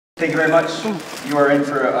Thank you very much. You are in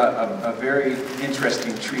for a very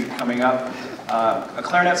interesting treat coming up. A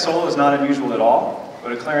clarinet solo is not unusual at all,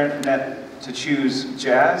 but a clarinet to choose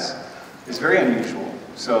jazz is very unusual.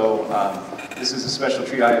 So this is a special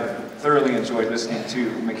treat. I have thoroughly enjoyed listening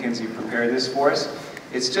to Mackenzie prepare this for us.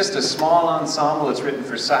 It's just a small ensemble. It's written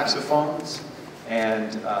for saxophones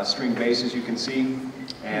and string bass, as you can see,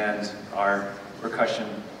 and our percussion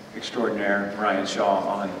extraordinaire, Ryan Shaw,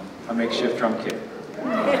 on a makeshift drum kit.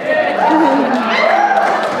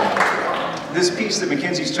 This piece that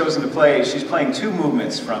Mackenzie's chosen to play, she's playing two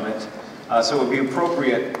movements from it, so it would be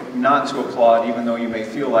appropriate not to applaud, even though you may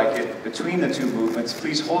feel like it, between the two movements.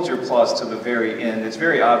 Please hold your applause to the very end. It's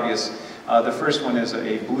very obvious. The first one is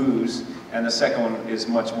a blues, and the second one is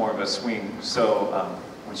much more of a swing. So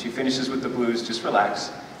when she finishes with the blues, just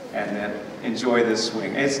relax and then enjoy this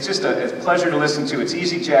swing. It's just a pleasure to listen to. It's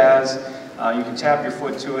easy jazz. You can tap your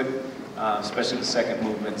foot to it, especially the second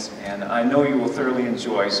movements, and I know you will thoroughly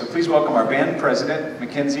enjoy. So please welcome our band president,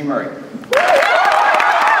 Mackenzie Murray.